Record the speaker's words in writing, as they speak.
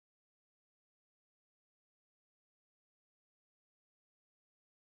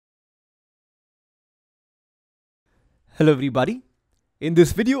Hello everybody. In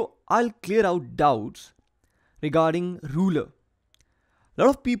this video, I'll clear out doubts regarding ruler. A lot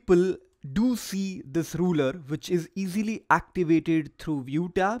of people do see this ruler which is easily activated through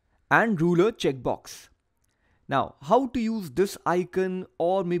view tab and ruler checkbox. Now, how to use this icon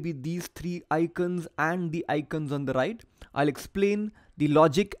or maybe these three icons and the icons on the right? I'll explain the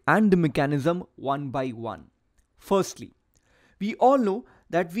logic and the mechanism one by one. Firstly, we all know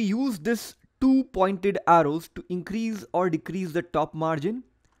that we use this two pointed arrows to increase or decrease the top margin.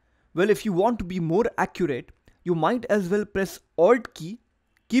 Well, if you want to be more accurate, you might as well press Alt key,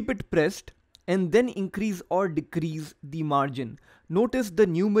 keep it pressed, and then increase or decrease the margin. Notice the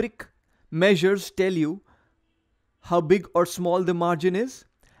numeric measures tell you how big or small the margin is,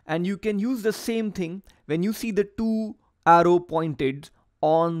 and you can use the same thing when you see the two arrow pointed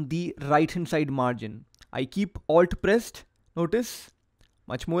on the right hand side margin. I keep Alt pressed, notice,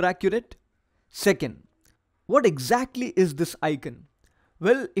 much more accurate. Second, what exactly is this icon?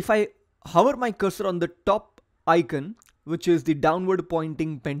 Well, if I hover my cursor on the top icon, which is the downward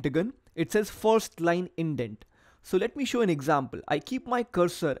pointing pentagon, it says first line indent. So let me show an example. I keep my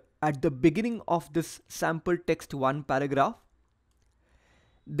cursor at the beginning of this sample text 1 paragraph.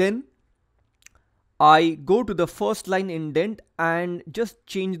 Then I go to the first line indent and just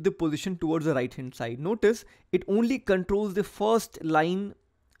change the position towards the right hand side. Notice it only controls the first line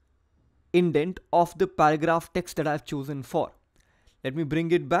indent of the paragraph text that I've chosen for. Let me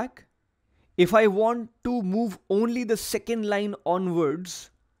bring it back. If I want to move only the second line onwards,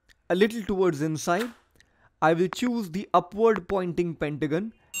 a little towards inside, I will choose the upward pointing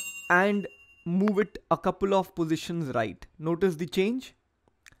pentagon and move it a couple of positions right. Notice the change.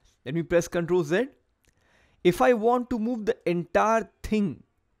 Let me press Ctrl Z. If I want to move the entire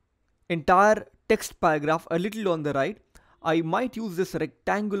text paragraph a little on the right, I might use this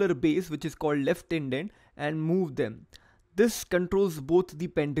rectangular base which is called left indent and move them. This controls both the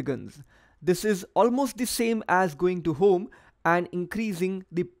pentagons. This is almost the same as going to home and increasing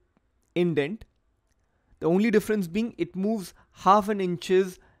the indent. The only difference being it moves half an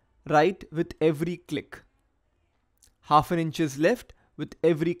inches right with every click. Half an inches left with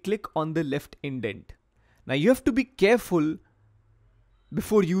every click on the left indent. Now you have to be careful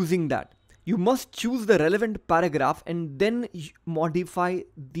before using that. You must choose the relevant paragraph and then modify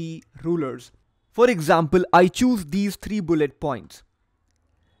the rulers. For example, I choose these 3 bullet points.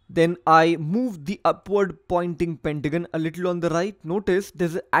 Then I move the upward pointing pentagon a little on the right. Notice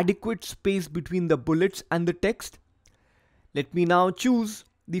there's an adequate space between the bullets and the text. Let me now choose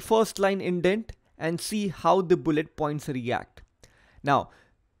the first line indent and see how the bullet points react. Now,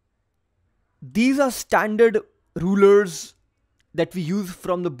 these are standard rulers that we use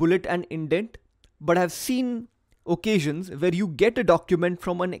from the bullet and indent, but I've seen occasions where you get a document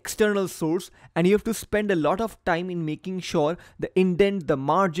from an external source and you have to spend a lot of time in making sure the indent, the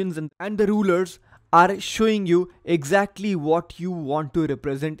margins and the rulers are showing you exactly what you want to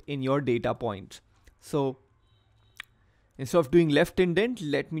represent in your data points. So instead of doing left indent,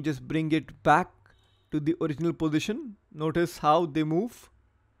 let me just bring it back to the original position. Notice how they move.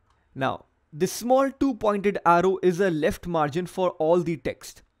 Now, this small 2 pointed arrow is a left margin for all the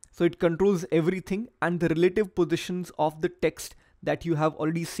text. So it controls everything and the relative positions of the text that you have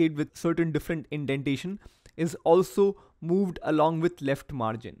already saved with certain different indentation is also moved along with left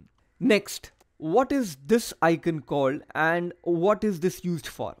margin. Next, what is this icon called and what is this used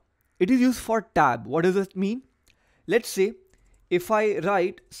for? It is used for tab. What does it mean? Let's say if I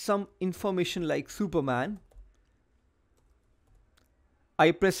write some information like Superman, I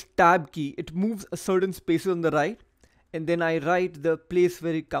press tab key, it moves a certain spaces on the right, and then I write the place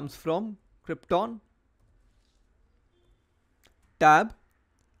where it comes from, Krypton, tab,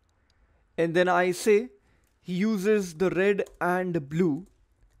 and then I say he uses the red and blue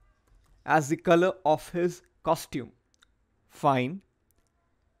as the color of his costume. Fine.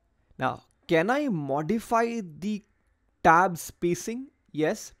 Now, can I modify the tab spacing?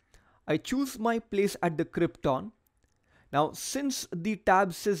 Yes. I choose my place at the Krypton. Now, since the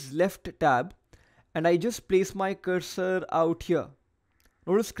tab says left tab, and I just place my cursor out here.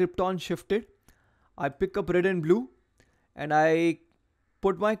 Notice Krypton shifted. I pick up red and blue, and I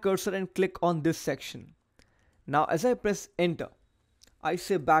put my cursor and click on this section. Now, as I press enter, I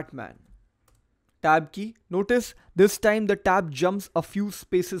say Batman. Tab key. Notice this time the tab jumps a few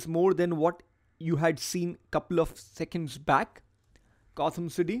spaces more than what you had seen a couple of seconds back. Gotham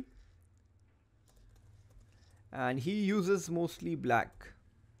City. And he uses mostly black.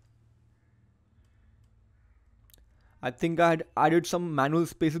 I think I had added some manual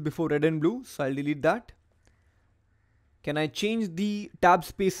spaces before red and blue, so I'll delete that. Can I change the tab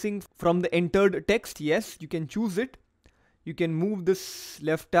spacing from the entered text? Yes, you can choose it. you can move this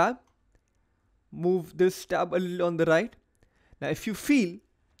left tab, move this tab a little on the right. Now if you feel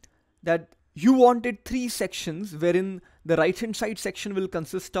that you wanted 3 sections wherein the right hand side section will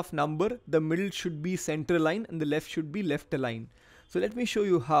consist of number, the middle should be center align and the left should be left align. So let me show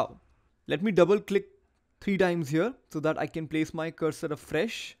you how. Let me double click 3 times here so that I can place my cursor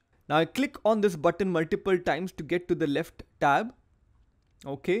afresh. Now I click on this button multiple times to get to the left tab.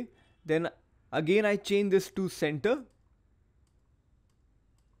 Okay, then again I change this to center.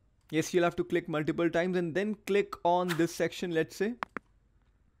 Yes, you'll have to click multiple times and then click on this section, let's say.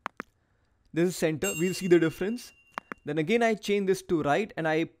 This is center, we'll see the difference. Then again I change this to right and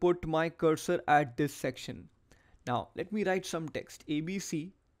I put my cursor at this section. Now let me write some text.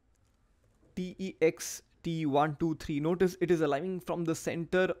 ABC TEXT123. Notice it is aligning from the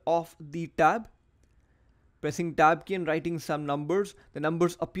center of the tab. Pressing tab key and writing some numbers. The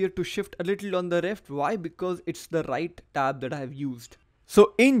numbers appear to shift a little on the left. Why? Because it's the right tab that I have used.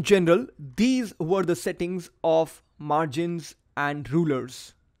 So in general, these were the settings of margins and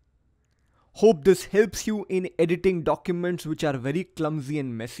rulers. Hope this helps you in editing documents which are very clumsy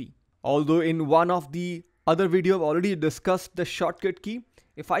and messy. Although in one of the other video I've already discussed the shortcut key.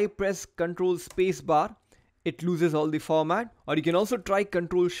 If I press Ctrl space bar, it loses all the format. Or you can also try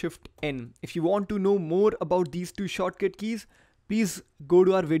Ctrl Shift N. If you want to know more about these 2 shortcut keys, please go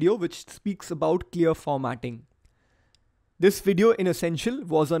to our video which speaks about clear formatting. This video in essential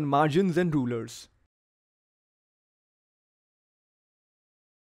was on margins and rulers.